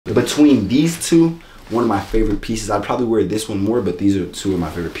between these two, one of my favorite pieces. I'd probably wear this one more, but these are two of my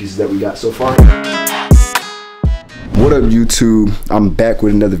favorite pieces that we got so far. What up, YouTube? I'm back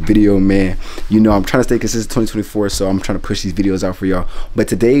with another video, man. You know, I'm trying to stay consistent 2024, so I'm trying to push these videos out for y'all. But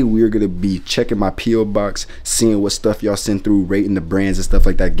today we're gonna be checking my P.O. box, seeing what stuff y'all send through, rating the brands and stuff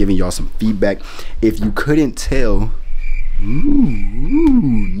like that, giving y'all some feedback. If you couldn't tell,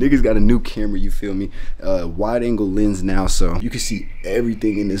 niggas got a new camera, you feel me? Wide angle lens now, so you can see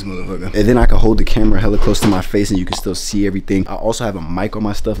everything in this motherfucker. And then I can hold the camera hella close to my face and you can still see everything. I also have a mic on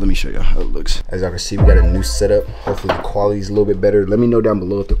my stuff. Let me show y'all how it looks. As y'all can see, we got a new setup. Hopefully the quality's a little bit better. Let me know down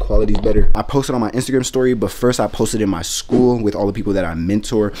below if the quality's better. I posted on my Instagram story, but first I posted in my school with all the people that I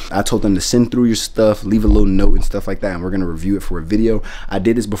mentor. I told them to send through your stuff, leave a little note and stuff like that, and we're gonna review it for a video. I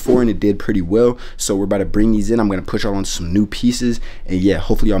did this before and it did pretty well, so we're about to bring these in. I'm gonna put y'all on some new pieces, and yeah,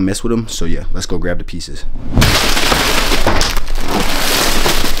 hopefully y'all mess with them. So yeah, let's go grab the pieces.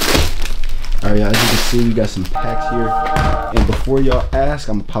 All right, as you can see, we got some packs here, and before y'all ask,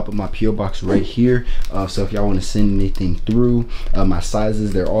 I'm gonna pop up my P.O. box right here. So if y'all want to send anything through, my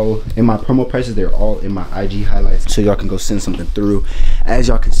sizes, they're all in my promo prices, they're all in my IG highlights, so y'all can go send something through. As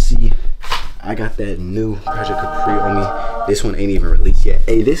y'all can see, I got that new Project Capri on me. This one ain't even released yet.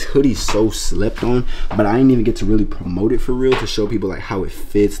 Hey, this hoodie's so slept on, but I didn't even get to really promote it for real to show people like how it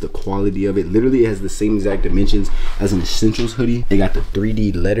fits, the quality of it. Literally, it has the same exact dimensions as an Essentials hoodie. They got the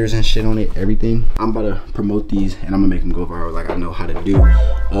 3D letters and shit on it, everything. I'm about to promote these and I'm gonna make them go viral like I know how to do.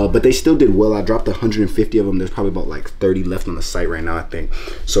 But they still did well. I dropped 150 of them. There's probably about like 30 left on the site right now, I think.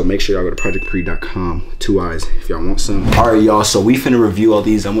 So make sure y'all go to Project.2, 2 eyes, if y'all want some. All right, y'all, so we finna review all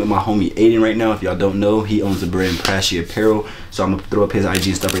these. I'm with my homie Aiden right now. If y'all don't know, he owns the brand Caprice Apparel, so I'm gonna throw up his IG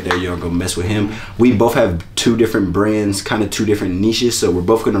and stuff right there. Y'all go mess with him. We both have two different brands, kind of two different niches, so we're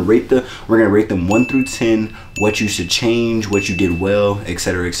both gonna rate them 1 through 10, what you should change, what you did well,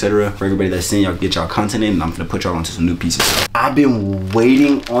 etc, etc. For everybody that's saying y'all get y'all content in, and I'm gonna put y'all onto some new pieces. I've been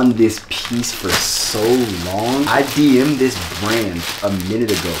waiting on this piece for so long. I DM'd this brand a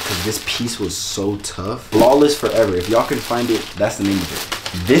minute ago because this piece was so tough. Flawless Forever. If y'all can find it, that's the name of it.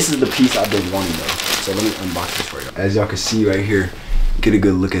 This is the piece I've been wanting though. So let me unbox this for y'all. As y'all can see right here, get a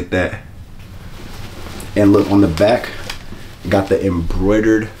good look at that. And look on the back, got the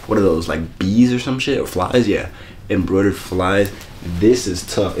embroidered, what are those, like bees or some shit, or flies? Yeah, embroidered flies. This is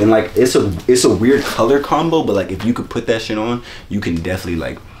tough, and like it's a weird color combo, but like if you could put that shit on, you can definitely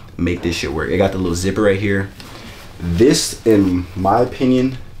like make this shit work. It got the little zipper right here. This, in my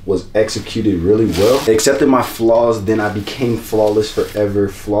opinion, was executed really well. Accepted my flaws, then I became flawless forever.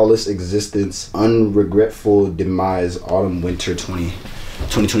 Flawless existence, unregretful demise, autumn winter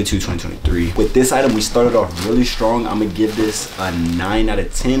 2022-2023. With this item, we started off really strong. I'm gonna give this a 9 out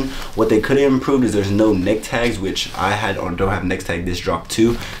of 10. What they could have improved is there's no neck tags, which I had or don't have neck tag. This dropped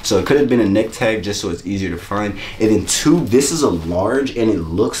too, so it could have been a neck tag just so it's easier to find. And then 2, this is a large and it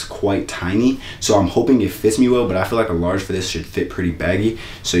looks quite tiny, so I'm hoping it fits me well, but I feel like a large for this should fit pretty baggy.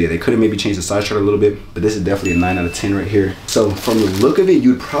 So yeah, they could have maybe changed the size chart a little bit, but this is definitely a 9 out of 10 right here. So from the look of it,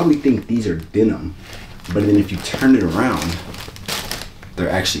 you'd probably think these are denim, but then if you turn it around, they're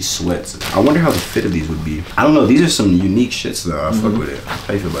actually sweats. I wonder how the fit of these would be. I don't know, these are some unique shits though. I fuck with it.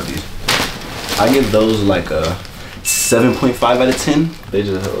 How you feel about these? I give those like a 7.5 out of 10. They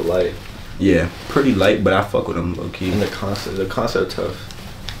just hella light. Yeah, pretty light, but I fuck with them low key. And the concept tough.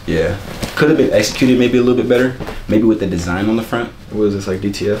 Yeah, could have been executed maybe a little bit better, maybe with the design on the front. What is this, like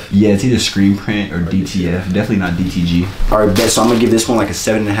DTF? Yeah, it's either screen print or DTF. Definitely not DTG. All right, bet. So I'm gonna give this one like a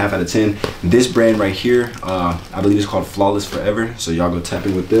 7.5 out of 10. This brand right here, I believe it's called Flawless Forever. So y'all go tap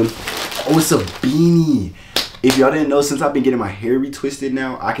in with them. Oh, it's a beanie. If y'all didn't know, since I've been getting my hair retwisted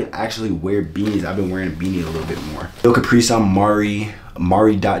now, I can actually wear beanies. I've been wearing a beanie a little bit more. Yo, Caprice, I'm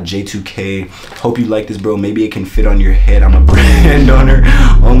Mari.J2K. Hope you like this, bro. Maybe it can fit on your head. I'm a brand owner,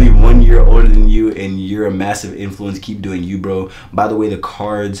 only 1 year older than you, and you're a massive influence. Keep doing you, bro. By the way, the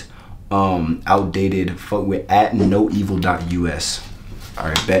cards, outdated. Fuck with @noevil.us. All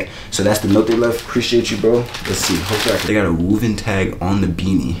right, bet. So that's the note they left. Appreciate you, bro. Let's see. Hopefully they got a woven tag on the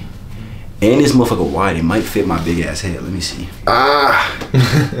beanie. And this motherfucker wide. It might fit my big ass head. Let me see. Ah.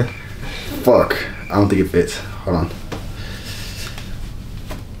 Fuck. I don't think it fits. Hold on.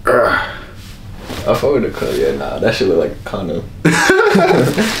 I fuck with the cut. Yeah, nah. That shit look like a condom.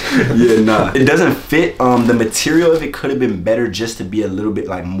 Yeah, nah. It doesn't fit. The material of it could have been better just to be a little bit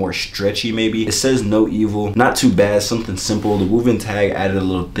like more stretchy maybe. It says no evil. Not too bad. Something simple. The woven tag added a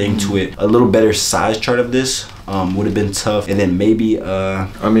little thing to it. A little better size chart of this would have been tough. And then maybe I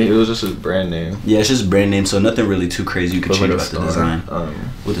mean, it was just his brand name. Yeah, it's just brand name, so nothing really too crazy you could change about the design.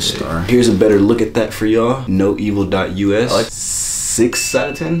 With a yeah. star. Here's a better look at that for y'all. Noevil.us. 6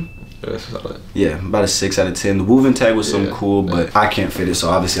 out of 10. That's solid. Yeah, about a 6 out of 10. The woven tag was something cool, but I can't fit it, so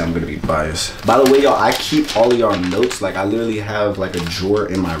obviously I'm gonna be biased. By the way, y'all, I keep all of y'all notes. Like, I literally have like a drawer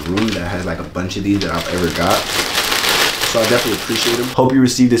in my room that has like a bunch of these that I've ever got. So I definitely appreciate them. Hope you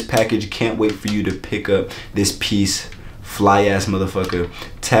received this package. Can't wait for you to pick up this piece. Fly ass motherfucker.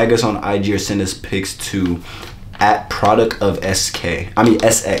 Tag us on IG or send us pics to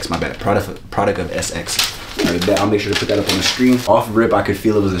 @product_of_SK. My bad. Product of SX. Alright, I'll make sure to put that up on the screen. Off rip, I could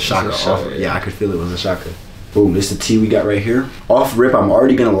feel it was a shocker. Yeah, I could feel it was a shocker. Boom, this is the tee we got right here. Off rip, I'm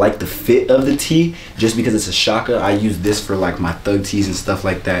already gonna like the fit of the tee just because it's a shaka. I use this for like my thug tees and stuff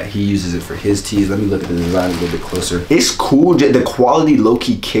like that. He uses it for his tees. Let me look at the design a little bit closer. It's cool. The quality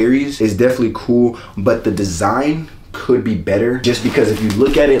low-key carries is definitely cool, but the design could be better just because if you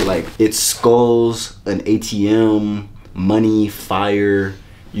look at it, like, it skulls an ATM, money, fire.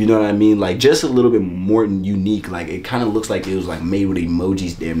 You know what I mean? Like, just a little bit more unique. Like, it kind of looks like it was like made with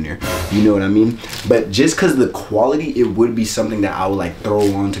emojis damn near. You know what I mean? But just because of the quality, it would be something that I would like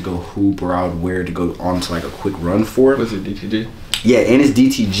throw on to go hoop, or I would wear to go on to like a quick run for. Was it DTG? Yeah, and it's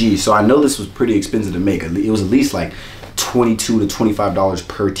DTG. So I know this was pretty expensive to make. It was at least like $22 to $25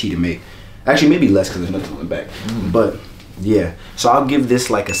 per tee to make. Actually, maybe less because there's nothing on the back. But yeah, so I'll give this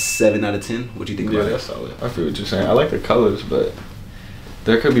like a 7 out of 10. What do you think about it? Yeah, that's solid. I feel what you're saying. I like the colors, but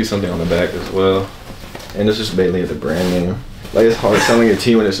there could be something on the back as well. And it's just mainly the brand name. Like, it's hard selling a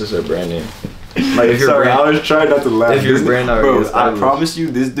tee when it's just a brand name. Like, if Sorry, I was trying not to laugh. If your brand bro, I promise you,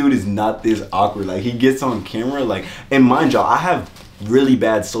 this dude is not this awkward. Like, he gets on camera, like, and mind y'all, I have really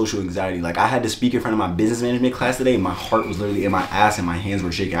bad social anxiety. Like, I had to speak in front of my business management class today, and my heart was literally in my ass and my hands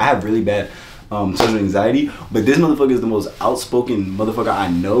were shaking. I have really bad social anxiety, but this motherfucker is the most outspoken motherfucker I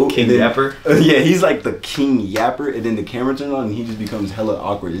know. King Yapper? Yeah, he's like the king yapper, and then the camera turns on and he just becomes hella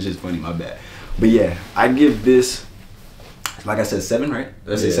awkward. It's just funny, my bad. But yeah, I give this, like I said, 7, right?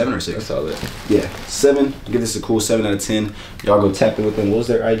 Did I say 7 or 6? That's solid. Yeah, 7. Give this a cool 7 out of 10. Y'all go tap it with them. What was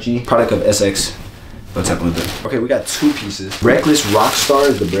their IG? Product of SX. Go tap it with them. Okay, we got 2 pieces. Reckless Rockstar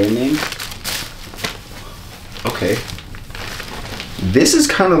is the brand name. Okay. This is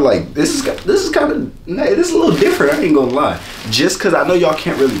kind of like, this is kind of, this is a little different, I ain't gonna lie. Just because I know y'all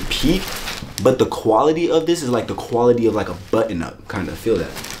can't really peek, but the quality of this is like the quality of like a button up, kind of feel that.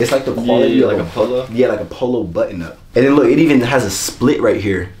 It's like the quality of like a polo? Yeah, like a polo button up. And then look, it even has a split right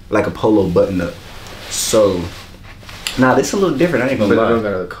here, like a polo button up. So, nah, this is a little different, I ain't gonna lie. But it don't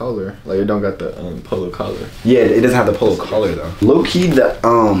got a collar, like it don't got the polo collar. Yeah, it doesn't have the polo collar though. Low key,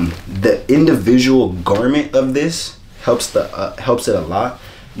 the individual garment of this helps it a lot.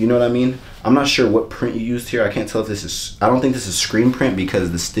 You know what I mean? I'm not sure what print you used here. I can't tell if this is, I don't think this is screen print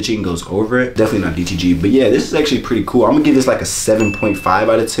because the stitching goes over it. Definitely not DTG, but yeah, this is actually pretty cool. I'm gonna give this like a 7.5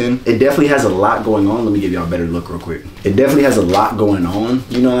 out of 10. It definitely has a lot going on. Let me give y'all a better look real quick. It definitely has a lot going on,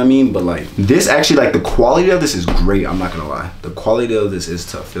 you know what I mean? But like, this actually, like, the quality of this is great, I'm not gonna lie. The quality of this is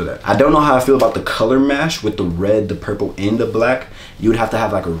tough, feel that. I don't know how I feel about the color mash with the red, the purple, and the black. You would have to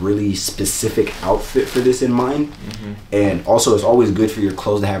have like a really specific outfit for this in mind. And also, it's always good for your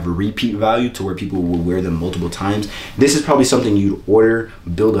clothes to have a repeat value to where people will wear them multiple times. This is probably something you'd order,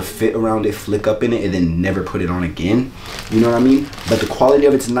 build a fit around it, flick up in it, and then never put it on again. You know what I mean? But the quality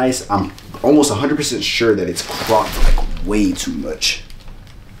of it's nice. I'm almost 100% sure that it's cropped like way too much.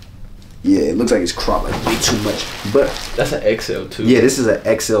 Yeah, it looks like it's cropped like way too much. But that's an XL too. Yeah, this is an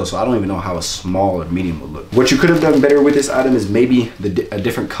XL, so I don't even know how a small or medium would look. What you could have done better with this item is maybe a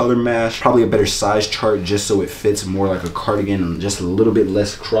different color mash, probably a better size chart just so it fits more like a cardigan and just a little bit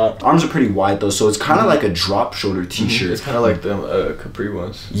less cropped. Arms are pretty wide though, so it's kind of like a drop shoulder t-shirt. It's kind of like them Capri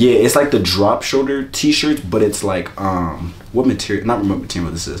ones. Yeah, it's like the drop shoulder t-shirts, but it's like, what material, not what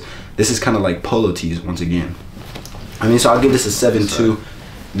material this is. This is kind of like polo tees once again. I mean, so I'll give this a 7 too.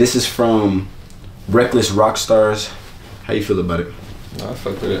 This is from Reckless Rockstars. How you feel about it? Nah, I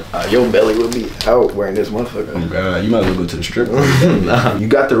fuck with it. Your belly would be out wearing this motherfucker. Oh God, you might as well go to the strip club. Nah. You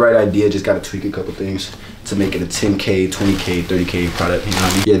got the right idea, just gotta tweak a couple things to make it a 10K, 20K, 30K product, you know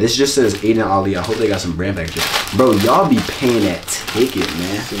what I mean? Yeah, this just says Aiden Ali. I hope they got some brand packaging. Bro, y'all be paying that ticket,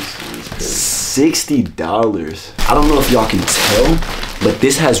 man. $60. I don't know if y'all can tell, but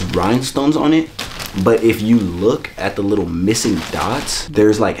this has rhinestones on it. But if you look at the little missing dots,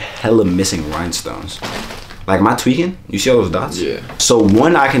 there's like hella missing rhinestones. Like, am I tweaking? You see all those dots? Yeah. So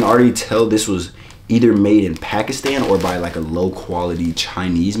one, I can already tell this was either made in Pakistan or by like a low quality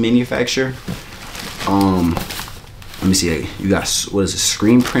Chinese manufacturer. Let me see. You got, what is it?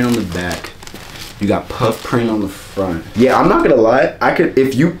 Screen print on the back. You got puff print on the front. front. Yeah, I'm not gonna lie. I could,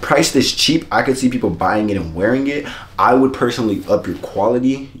 if you price this cheap, I could see people buying it and wearing it. I would personally up your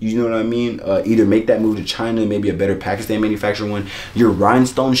quality. You know what I mean? Either make that move to China, maybe a better Pakistan manufactured one. Your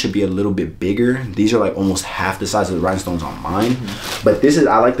rhinestones should be a little bit bigger. These are like almost half the size of the rhinestones on mine. But this is,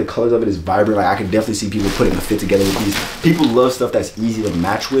 I like the colors of it. It's vibrant. Like I could definitely see people putting a fit together with these. People love stuff that's easy to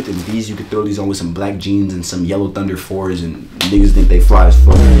match with, and these you could throw these on with some black jeans and some yellow Thunder 4s, and niggas think they fly as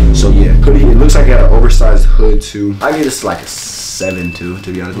fuck. So yeah, hoodie. It looks like it got an oversized hood too. I give this like a 7 too,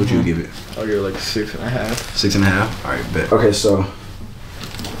 to be honest. What you give it? I'll give it like 6.5. 6.5. All right, bet. Okay, so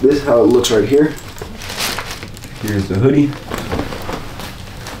this is how it looks right here. Here's the hoodie. You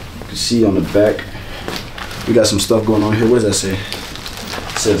can see on the back, we got some stuff going on here. What does that say?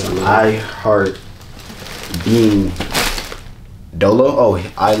 It says I heart being Dolo.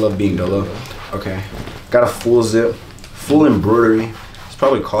 Oh, I love being Dolo. Okay. Got a full zip, full embroidery. It's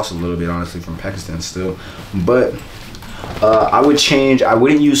probably cost a little bit, honestly, from Pakistan still. But I would change. I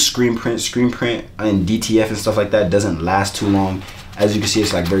wouldn't use screen print. Screen print and DTF and stuff like that doesn't last too long. As you can see,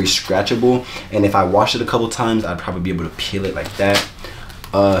 it's like very scratchable. And if I wash it a couple times, I'd probably be able to peel it like that.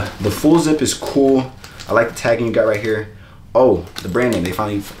 The full zip is cool. I like the tagging you got right here. Oh, the brand name. I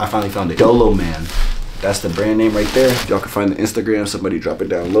finally found it. Dolo Man. That's the brand name right there. Y'all can find the Instagram. Somebody drop it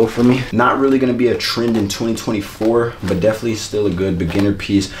down low for me. Not really gonna be a trend in 2024, but definitely still a good beginner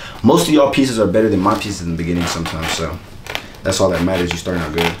piece. Most of y'all pieces are better than my pieces in the beginning sometimes, so that's all that matters. You starting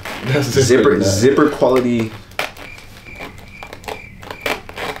out good. That's zipper quality.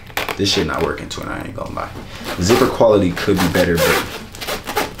 This shit not working, twin. I ain't gonna lie. Zipper quality could be better, but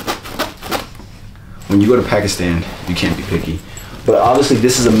when you go to Pakistan, you can't be picky. But obviously,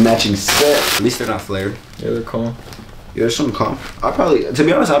 this is a matching set. At least they're not flared. Yeah, they're calm. Yeah, there's some calm. I probably, to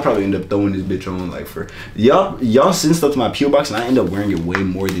be honest, I'll probably end up throwing this bitch on like for y'all send stuff to my PO box, and I end up wearing it way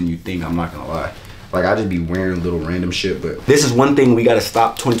more than you think. I'm not gonna lie. Like I just be wearing little random shit. But this is one thing we gotta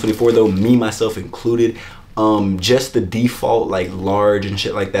stop 2024 though, me myself included. Just the default like large and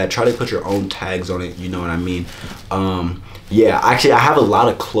shit like that. Try to put your own tags on it. You know what I mean? Yeah, actually, I have a lot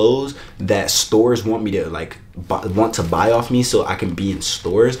of clothes that stores want me to like want to buy off me so I can be in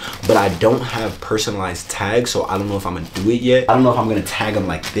stores, but I don't have personalized tags, so I don't know if I'm gonna do it yet. I don't know if I'm gonna tag them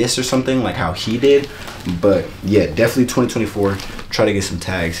like this or something, like how he did. But yeah, definitely 2024. Try to get some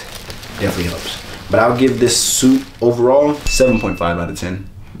tags. Definitely helps. But I'll give this suit overall 7.5 out of 10.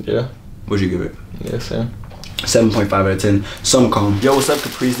 Yeah. What'd you give it? Yeah, same. 7.5 out of 10. Some calm. Yo, what's up,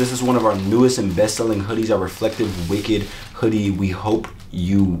 Caprice? This is one of our newest and best-selling hoodies, our Reflective Wicked hoodie. We hope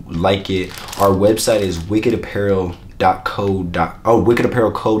you like it. Our website is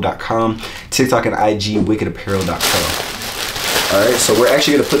wickedapparelco.com. TikTok and IG, wickedapparel.co. All right, so we're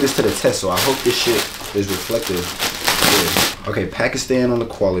actually gonna put this to the test, so I hope this shit is reflective. Yeah. Okay, Pakistan on the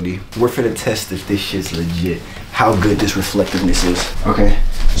quality. We're finna test if this shit's legit, how good this reflectiveness is. Okay,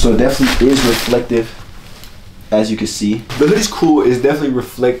 so it definitely is reflective. As you can see, the hood is cool. It's definitely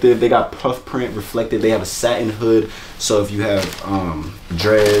reflective. They got puff print reflective. They have a satin hood, so if you have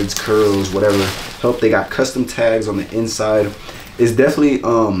dreads, curls, whatever, help. They got custom tags on the inside. It's definitely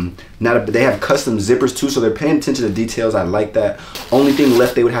they have custom zippers too, so they're paying attention to details. I like that. Only thing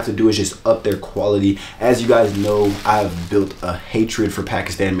left they would have to do is just up their quality. As you guys know, I've built a hatred for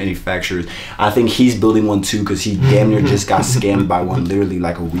Pakistan manufacturers. I think he's building one too, because he damn near just got scammed by one literally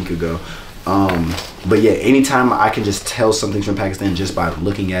like a week ago. But yeah, anytime I can just tell something's from Pakistan just by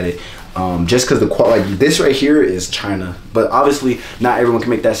looking at it, just because the quality, like this right here is China, but obviously not everyone can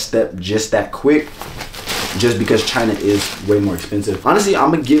make that step just that quick, just because China is way more expensive. Honestly,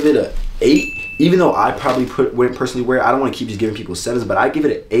 I'm gonna give it a 8, even though I probably wouldn't personally wear it. I don't want to keep just giving people 7s, but I give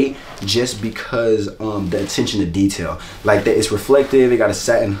it an 8 just because the attention to detail, like that, it's reflective. It got a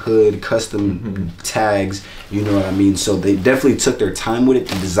satin hood, custom tags, you know what I mean? So they definitely took their time with it.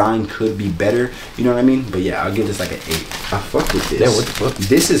 The design could be better, you know what I mean? But yeah, I'll give this like an 8. I fuck with this. Yeah, what the fuck?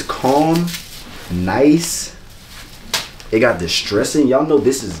 This is calm, nice. It got distressing. Y'all know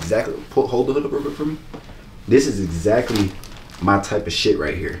this is exactly, hold the hood up real quick for me. This is exactly my type of shit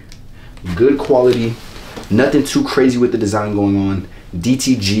right here. Good quality, nothing too crazy with the design going on.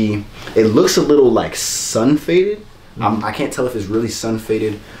 DTG. It looks a little like sun faded. I can't tell if it's really sun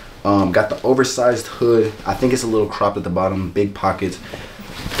faded. Got the oversized hood. I think it's a little cropped at the bottom, big pockets.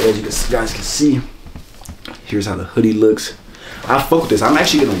 As you guys can see, here's how the hoodie looks. I fuck with this. I'm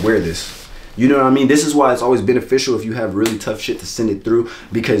actually gonna wear this. You know what I mean? This is why it's always beneficial if you have really tough shit to send it through,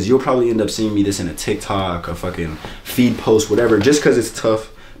 because you'll probably end up seeing me this in a TikTok, a fucking feed post, whatever, just because it's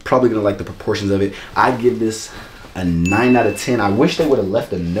tough. Probably gonna like the proportions of it. I give this a 9 out of 10. I wish they would have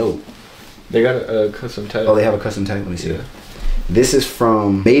left a note. They got a custom tag. Oh, they have a custom tag? Let me see. Yeah. This is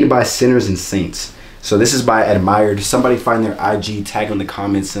from Made by Sinners and Saints. So this is by Admired. Somebody find their IG, tag in the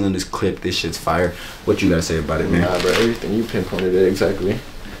comments, send them this clip. This shit's fire. What you gotta say about it, man? Nah, bro, everything you pinpointed it exactly.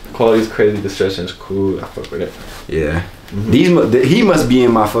 Quality's crazy, the stretching's cool. I fuck with it. Yeah. He must be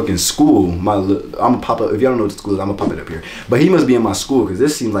in my fucking school. I'm gonna pop up, if y'all don't know what the school is, I'm gonna pop it up here. But he must be in my school because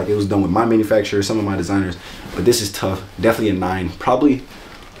this seems like it was done with my manufacturer, some of my designers. But this is tough. Definitely a 9. Probably,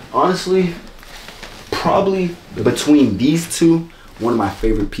 honestly, probably between these two, one of my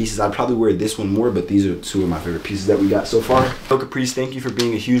favorite pieces. I'd probably wear this one more, but these are 2 of my favorite pieces that we got so far. So Caprice, thank you for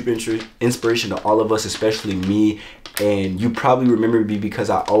being a huge inspiration to all of us, especially me. And you probably remember me because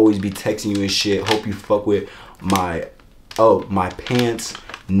I always be texting you and shit. Hope you fuck with my pants,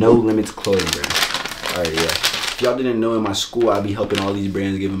 No Limits clothing brand. All right, yeah. If y'all didn't know, in my school, I be helping all these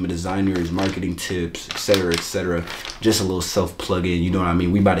brands, give them designers, marketing tips, etc., etc. Just a little self-plug-in, you know what I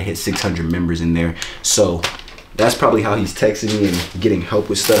mean? We about to hit 600 members in there. So that's probably how he's texting me and getting help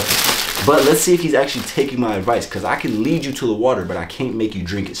with stuff. But let's see if he's actually taking my advice, because I can lead you to the water, but I can't make you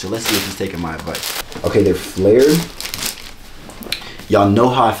drink it. So let's see if he's taking my advice. Okay, they're flared. Y'all know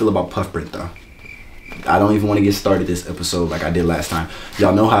how I feel about puff print, though. I don't even want to get started this episode like I did last time.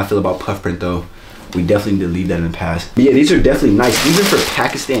 Y'all know how I feel about puff print, though. We definitely need to leave that in the past. But yeah, these are definitely nice. Even for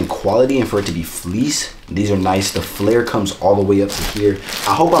Pakistan quality and for it to be fleece, these are nice. The flare comes all the way up to here.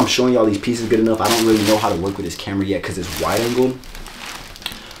 I hope I'm showing y'all these pieces good enough. I don't really know how to work with this camera yet because it's wide angled.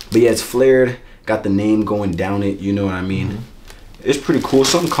 But yeah, it's flared. Got the name going down it. You know what I mean? It's pretty cool.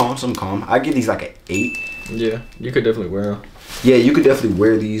 Something calm, something calm. I give these like an 8. Yeah, you could definitely wear them. Yeah, you could definitely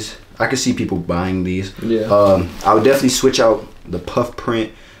wear these. I could see people buying these. Yeah. I would definitely switch out the puff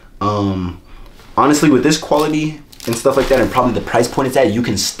print. Honestly, with this quality and stuff like that, and probably the price point it's at, you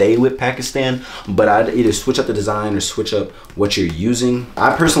can stay with Pakistan, but I'd either switch up the design or switch up what you're using.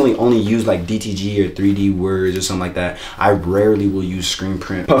 I personally only use like DTG or 3D words or something like that. I rarely will use screen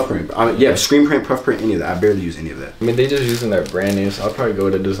print, puff print. Yeah, screen print, puff print, any of that. I barely use any of that. I mean, they just using their brand name, so I'll probably go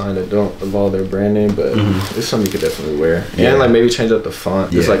with a design that don't involve their brand name, but it's something you could definitely wear. Yeah. And like maybe change up the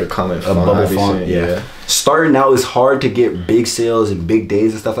font. Just like a common font. A bubble font, yeah. Starting out is hard to get big sales and big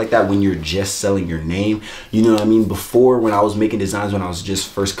days and stuff like that when you're just selling your name. You know what I mean? Before, when I was making designs, when I was just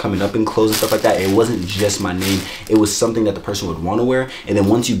first coming up in clothes and stuff like that, it wasn't just my name. It was something that the person would want to wear. And then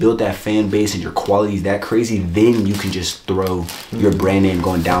once you build that fan base and your quality is that crazy, then you can just throw your brand name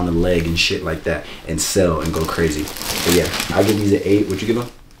going down the leg and shit like that and sell and go crazy. But yeah, I give these an 8. What you give them?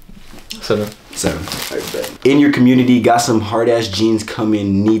 7. 7. Right, in your community, got some hard ass jeans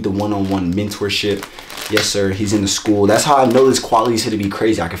coming, need the one-on-one mentorship. Yes, sir. He's in the school. That's how I know this quality is going to be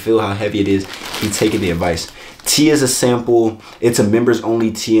crazy. I can feel how heavy it is. He's taking the advice. Tee is a sample. It's a members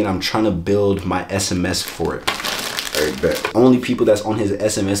only tee, and I'm trying to build my SMS for it. All right, bet. Only people that's on his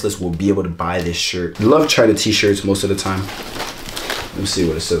SMS list will be able to buy this shirt. Love China t-shirts most of the time. Let me see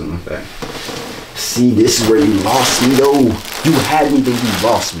what it says on the back. See, this is where you lost me, though. You had me, then you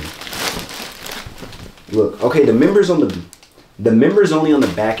lost me. Look, okay, the members only on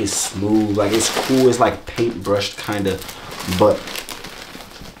the back is smooth, like it's cool, it's like paintbrushed kind of, but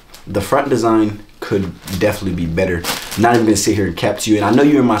the front design could definitely be better. I'm not even gonna sit here and cap to you, and I know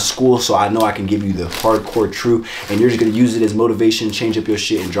you're in my school, so I know I can give you the hardcore true, and you're just gonna use it as motivation, change up your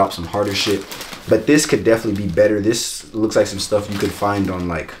shit and drop some harder shit. But this could definitely be better. This looks like some stuff you could find on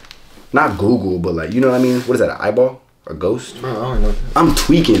like, not Google, but like, you know what I mean? What is that, an eyeball? A ghost? Bro, I don't know. I'm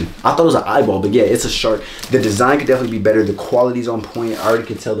tweaking. I thought it was an eyeball, but yeah, it's a shark. The design could definitely be better. The quality's on point. I already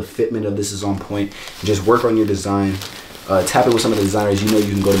can tell the fitment of this is on point. Just work on your design. Tap it with some of the designers. You know,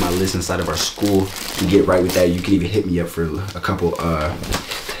 you can go to my list inside of our school and get right with that. You can even hit me up for a couple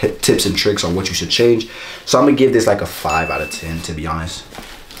tips and tricks on what you should change. So I'm gonna give this like a 5 out of 10, to be honest.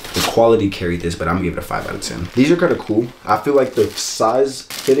 The quality carried this, but I'm gonna give it a 5 out of 10. These are kind of cool. I feel like the size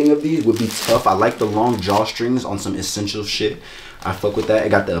fitting of these would be tough. I like the long drawstrings on some essential shit. I fuck with that. I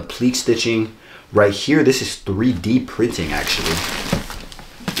got the applique stitching right here. This is 3D printing, actually.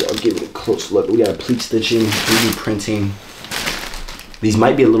 I'll give it a close look. We got applique stitching, 3D printing. These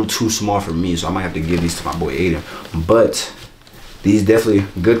might be a little too small for me, so I might have to give these to my boy Aiden. But these definitely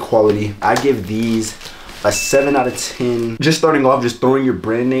good quality. I give these a 7 out of 10. Just starting off, just throwing your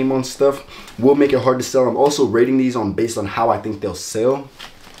brand name on stuff will make it hard to sell. I'm also rating these based on how I think they'll sell.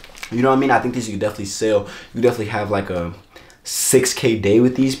 You know what I mean? I think these you definitely sell. You definitely have like a 6K day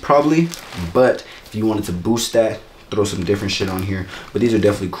with these probably. But if you wanted to boost that, throw some different shit on here. But these are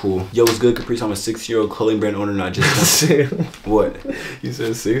definitely cool. Yo, what's good, Caprice? I'm a 6-year-old clothing brand owner, and I just what? You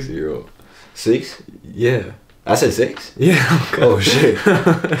said 6-year-old. 6? Yeah. I said 6? Yeah. Oh shit.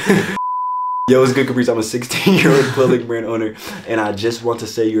 Yo, what's good, Caprice? I'm a 16-year-old clothing brand owner, and I just want to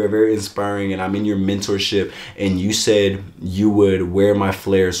say you're very inspiring, and I'm in your mentorship, and you said you would wear my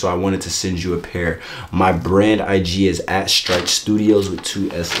flair, so I wanted to send you a pair. My brand IG is @Strike Studios with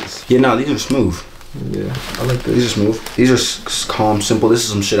 2 S's. Yeah, no, these are smooth. Yeah, I like this. These are smooth. These are calm, simple. This is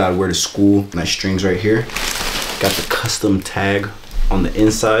some shit I'd wear to school. Nice strings right here. Got the custom tag on the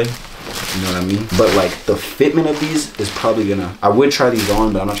inside. You know what I mean? But like the fitment of these is probably gonna, I would try these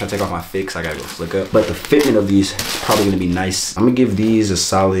on, but I'm not trying to take off my fit 'cause I gotta go flick up. But the fitment of these is probably gonna be nice. I'm gonna give these a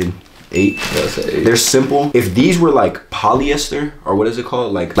solid 8. That's an 8. They're simple. If these were like polyester, or what is it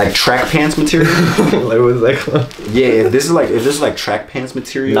called? Like track pants material. Like what is that called? Yeah, if this is like track pants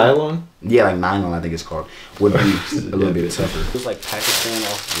material. Nylon? Yeah, like nylon, I think it's called. Would be a little bit tougher. It's like Pakistan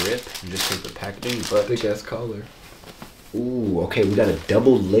off rip. You just take the packaging, but Thick ass collar. ooh, okay, we got a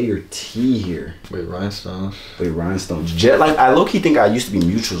double layer tee here. Wait, rhinestones. Wait, rhinestones. Like, I low-key think I used to be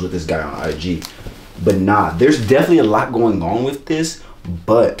mutuals with this guy on IG. But nah, there's definitely a lot going on with this,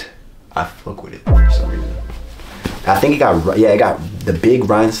 but I fuck with it for some reason. I think it got the big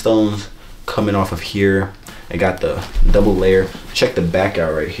rhinestones coming off of here. It got the double layer. Check the back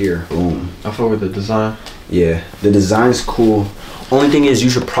out right here. Boom. I fuck with the design. Yeah, the design's cool. Only thing is you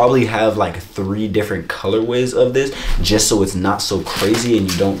should probably have like 3 different colorways of this just so it's not so crazy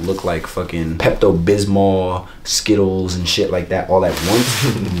and you don't look like fucking Pepto-Bismol, Skittles and shit like that all at once.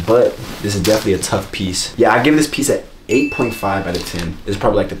 But this is definitely a tough piece. Yeah, I give this piece a 8.5 out of 10. It's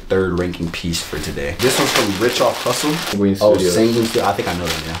probably like the 3rd ranking piece for today. This one's from Rich Off Hustle. Oh, Sanguine Studios. I think I know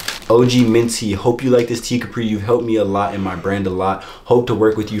them, yeah. OG Minty, hope you like this tee, Capri. You've helped me a lot in my brand a lot. Hope to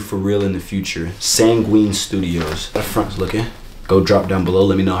work with you for real in the future. Sanguine Studios. How the front's looking. Go drop down below.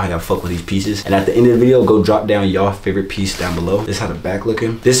 Let me know how y'all fuck with these pieces. And at the end of the video, go drop down y'all favorite piece down below. This is how the back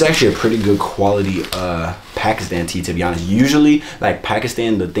looking. This is actually a pretty good quality Pakistan tee, to be honest. Usually, like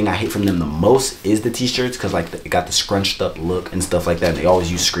Pakistan, the thing I hate from them the most is the t-shirts, because like it got the scrunched up look and stuff like that. And they always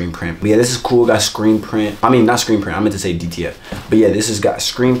use screen print. But yeah, this is cool. Got screen print. I mean, not screen print. I meant to say DTF. But yeah, this has got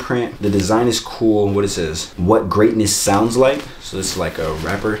screen print. The design is cool. What it says, what greatness sounds like. So this is like a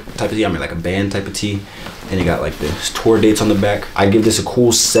rapper type of tee. I mean, like a band type of tee. And it got like the tour dates on the back. I give this a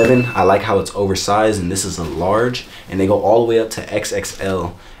cool 7. I like how it's oversized, and this is a large, and they go all the way up to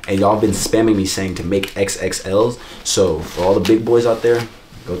XXL. And y'all been spamming me saying to make XXLs. So for all the big boys out there,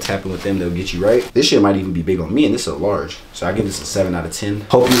 go tap in with them, they'll get you right. This shit might even be big on me, and this is a large. So I give this a 7 out of 10.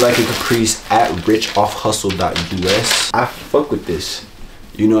 Hope you like it, Caprice, @richoffhustle.us. I fuck with this.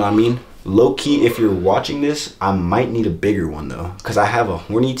 You know what I mean? Low key, if you're watching this, I might need a bigger one though, because I have a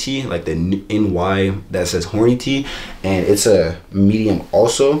horny tee, like the NY that says horny tee, and it's a medium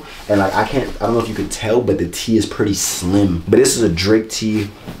also. And like I don't know if you could tell, but the tee is pretty slim. But this is a Drake tee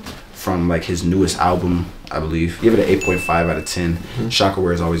from like his newest album, I believe. Give it an 8.5 out of 10. Shaka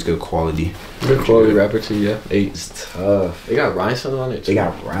wear is always good quality. Good quality rapper tee, yeah. 8. It's tough. They got rhinestones on it too. They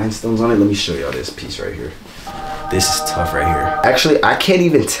got rhinestones on it. Let me show y'all this piece right here. This is tough right here. Actually, I can't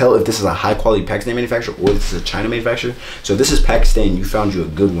even tell if this is a high quality Pakistan manufacturer or this is a China manufacturer. So if this is Pakistan, you found you a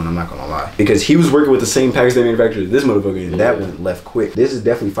good one, I'm not gonna lie. Because he was working with the same Pakistan manufacturer as this motherfucker, and that one left quick. This is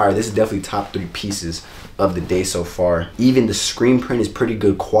definitely fire. This is definitely top 3 pieces of the day so far. Even the screen print is pretty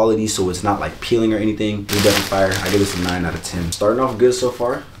good quality, so it's not like peeling or anything. It's definitely fire. I give this a 9 out of 10. Starting off good so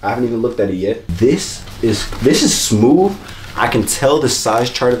far. I haven't even looked at it yet. This is smooth. I can tell the size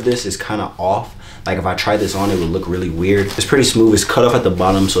chart of this is kind of off. Like if I tried this on, it would look really weird. It's pretty smooth. It's cut off at the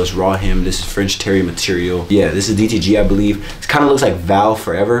bottom, so it's raw hem. This is French terry material. Yeah, this is DTG, I believe. It kind of looks like Val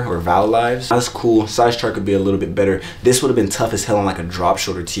Forever or Val Lives. That's cool. Size chart could be a little bit better. This would have been tough as hell on like a drop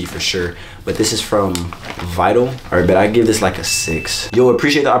shoulder tee for sure. But this is from Vital. All right, but I give this like a 6. Yo,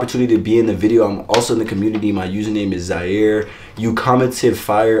 appreciate the opportunity to be in the video. I'm also in the community. My username is Zaire. You commented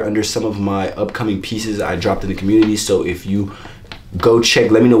fire under some of my upcoming pieces I dropped in the community. So if you go check,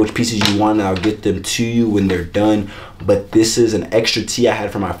 let me know which pieces you want, and I'll get them to you when they're done. But this is an extra tee I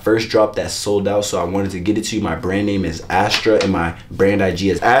had for my first drop that sold out, so I wanted to get it to you. My brand name is Astra, and my brand IG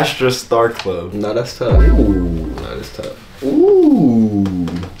is Astra Star Club. No, that's tough. Ooh. No, that's tough. Ooh.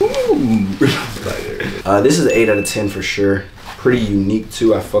 This is an 8 out of 10 for sure. Pretty unique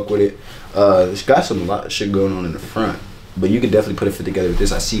too. I fuck with it. It's got a lot of shit going on in the front, but you could definitely put it fit together with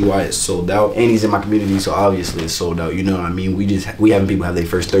this. I see why it's sold out, and he's in my community, so obviously it's sold out. You know what I mean? We having people have their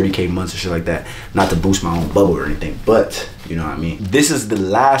first 30K months or shit like that. Not to boost my own bubble or anything, but you know what I mean? This is the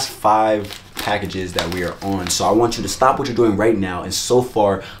last 5 packages that we are on, so I want you to stop what you're doing right now, and so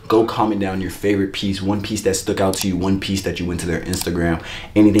far go comment down your favorite piece, one piece that stuck out to you, one piece that you went to their Instagram,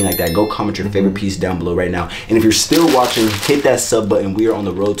 anything like that. Go comment your favorite piece down below right now. And if you're still watching, hit that sub button. We are on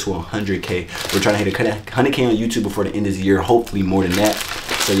the road to 100K. We're trying to hit 100K on YouTube before the end of the year, hopefully more than that.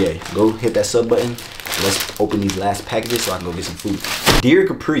 So yeah, go hit that sub button. Let's open these last packages so I can go get some food. Dear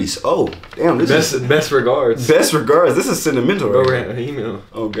Caprice, oh damn, this is best regards. Best regards. This is sentimental. Right? We're an email.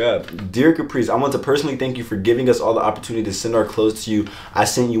 Oh God. Dear Caprice, I want to personally thank you for giving us all the opportunity to send our clothes to you. I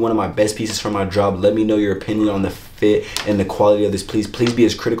sent you one of my best pieces from my job. Let me know your opinion on the fit and the quality of this, please. Please be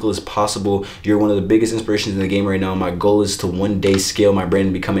as critical as possible. You're one of the biggest inspirations in the game right now. My goal is to one day scale my brand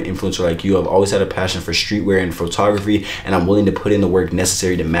and become an influencer like you. I've always had a passion for streetwear and photography, and I'm willing to put in the work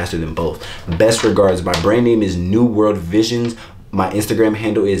necessary to master them both. Best regards. My brand name is New World Visions. My Instagram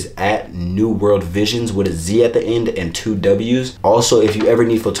handle is at New World Visions with a Z at the end and 2 W's. Also, if you ever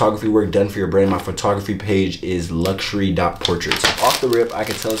need photography work done for your brand, my photography page is luxury.portraits. Off the rip, I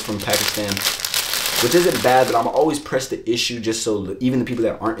can tell it's from Pakistan, which isn't bad, but I'm always press the issue just so even the people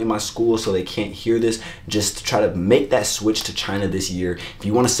that aren't in my school, so they can't hear this, just to try to make that switch to China this year. If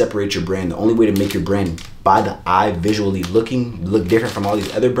you want to separate your brand, the only way to make your brand by the eye visually look different from all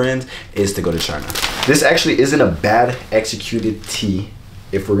these other brands is to go to China. This actually isn't a bad executed tee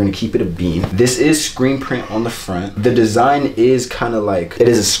if we're gonna keep it a bean. This is screen print on the front. The design is kind of like, it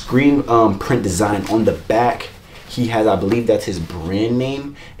is a screen print design on the back. He has, I believe that's his brand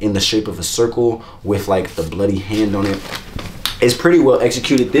name, in the shape of a circle with like the bloody hand on it. It's pretty well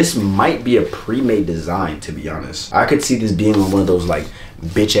executed. This might be a pre-made design, to be honest. I could see this being on one of those like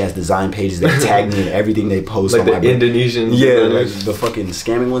bitch ass design pages that tag me in everything they post. Like the Indonesian. Yeah, like the fucking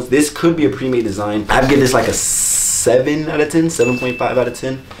scamming ones. This could be a pre-made design. I'd give this like a 7 out of 10, 7.5 out of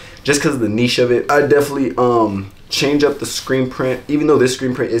 10. Just because of the niche of it. I definitely change up the screen print, even though this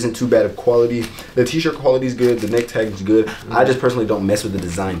screen print isn't too bad of quality. The t-shirt quality is good, the neck tag is good. I just personally don't mess with the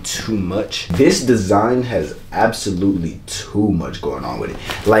design too much. This design has absolutely too much going on with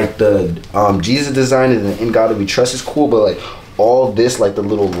it. Like the Jesus design and the In God We Trust is cool, but like all this, like the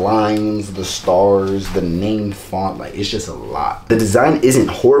little lines, the stars, the name font, like it's just a lot. The design isn't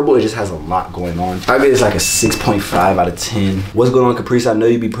horrible, it just has a lot going on. I give this like a 6.5 out of 10. What's going on, Caprice? I know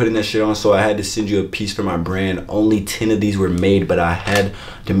you be putting that shit on, so I had to send you a piece for my brand. Only 10 of these were made, but I had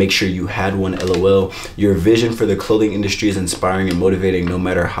to make sure you had one, LOL. Your vision for the clothing industry is inspiring and motivating no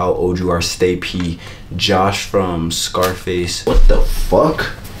matter how old you are. Stay P. Josh from Scarface. What the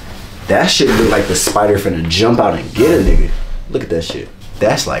fuck? That shit look like the spider finna jump out and get a nigga. Look at that shit.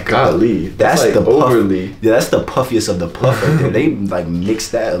 That's like golly. That's like the overly. Yeah, that's the puffiest of the puff right there. They like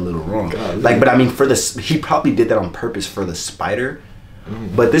mixed that a little wrong. Golly. Like, but I mean, for this, he probably did that on purpose for the spider.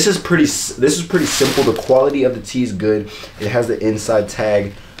 But this is pretty simple. The quality of the tee is good. It has the inside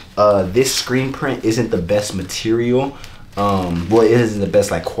tag. This screen print isn't the best material. Well, it isn't the best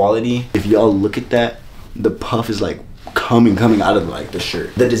like quality. If y'all look at that, the puff is like coming out of like the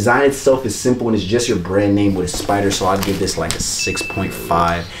shirt. The design itself is simple and it's just your brand name with a spider, so I'd give this like a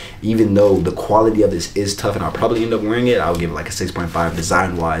 6.5. Even though the quality of this is tough and I'll probably end up wearing it, I'll give it like a 6.5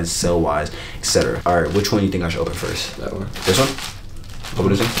 design wise, sell wise, etc. All right, which one do you think I should open first? That one. This one?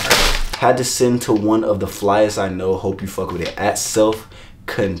 Open this one? Had to send to one of the flyest I know, hope you fuck with it, at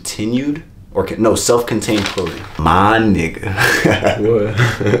Self-Continued. Or no, Self-Contained Clothing. My nigga. What?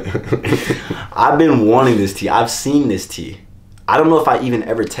 I've been wanting this tee. I've seen this tee. I don't know if I even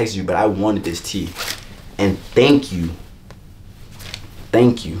ever texted you, but I wanted this tee. And thank you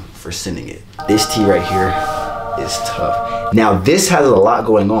for sending it. This tee right here is tough. Now this has a lot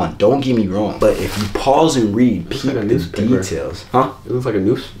going on, don't get me wrong, but if you pause and read, peep like the details. Huh? It looks like a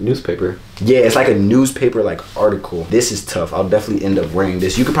newspaper. Yeah, it's like a newspaper like article. This is tough. I'll definitely end up wearing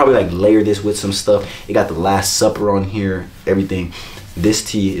this. You could probably like layer this with some stuff. It got the Last Supper on here, everything. This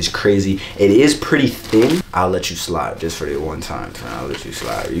tee is crazy. It is pretty thin. I'll let you slide just for the one time. I'll let you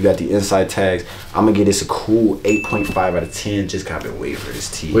slide. You got the inside tags. I'm gonna give this a cool 8.5 out of 10. Just got been waiting for this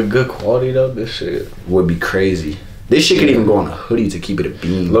tee. With good quality though, this shit would be crazy. This shit could even go on a hoodie to keep it a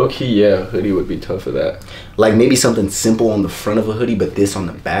beam. Low key, yeah, hoodie would be tough for that. Like maybe something simple on the front of a hoodie, but this on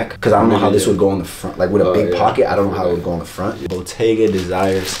the back. Cause I don't know how this would go on the front. Like with a big pocket, I don't know how it would go on the front. Bottega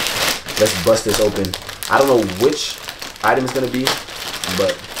Desires. Let's bust this open. I don't know which item is gonna be,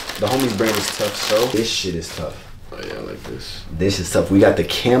 but the homie's brand is tough, so this shit is tough. Oh yeah, I like this. This is tough. We got the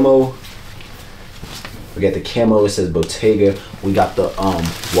camo. It says Bottega. We got the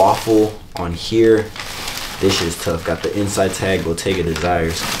waffle on here. This shit is tough. Got the inside tag, Bottega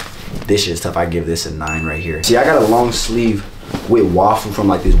Desires. This shit is tough. I give this a 9 right here. See, I got a long sleeve with waffle from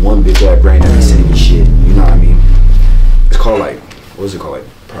like this one bitch ass brand that be sending me shit. You know what I mean? It's called like, what is it called? Like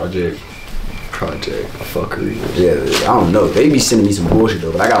Project fuckery. Yeah, I don't know. They be sending me some bullshit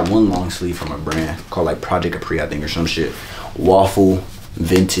though, but I got one long sleeve from a brand called like Project Caprice, I think, or some shit. Waffle,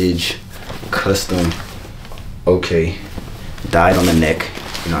 vintage, custom, okay, dyed on the neck,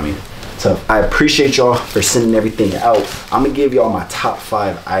 you know what I mean? tough. I appreciate y'all for sending everything out. I'm gonna give y'all my top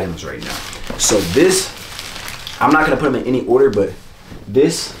 5 items right now. So this, I'm not gonna put them in any order, but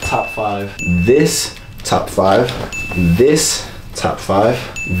this top 5, this top 5, this top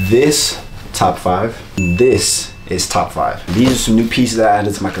 5, this top 5, this is top 5. These are some new pieces that I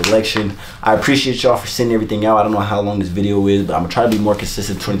added to my collection. I appreciate y'all for sending everything out. I don't know how long this video is, but I'm gonna try to be more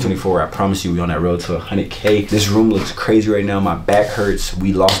consistent 2024. I promise you, we on that road to 100K. This room looks crazy right now. My back hurts.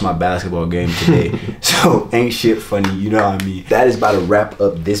 We lost my basketball game today. So ain't shit funny, you know what I mean? That is about to wrap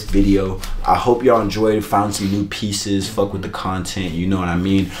up this video. I hope y'all enjoyed, found some new pieces, fuck with the content, you know what I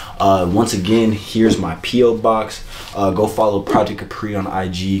mean? Once again, here's my P.O. box. Go follow Project Capri on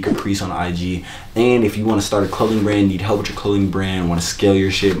IG, Caprice on IG. And if you want to start a clothing brand, need help with your clothing brand, want to scale your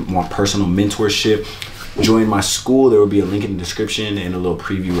shit, want personal mentorship, join my school. There will be a link in the description and a little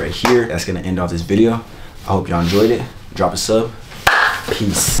preview right here. That's going to end off this video. I hope y'all enjoyed it. Drop a sub.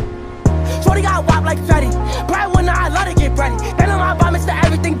 Peace. Shorty got wop like Fetty. Bright when I let it get ready. Then on my bum, Mr.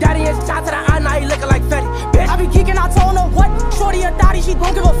 Everything Daddy. And shot to the eye, now he looking like Fetty. Bitch, I be geeking, I told her what. Shorty a thotty, she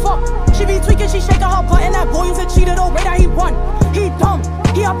don't give a fuck. She be tweaking, she shaking her butt. And that boy was a cheater, the way that he won. He dumb,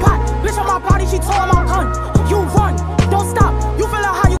 he a pot. Bitch on my body, she told him I'm done.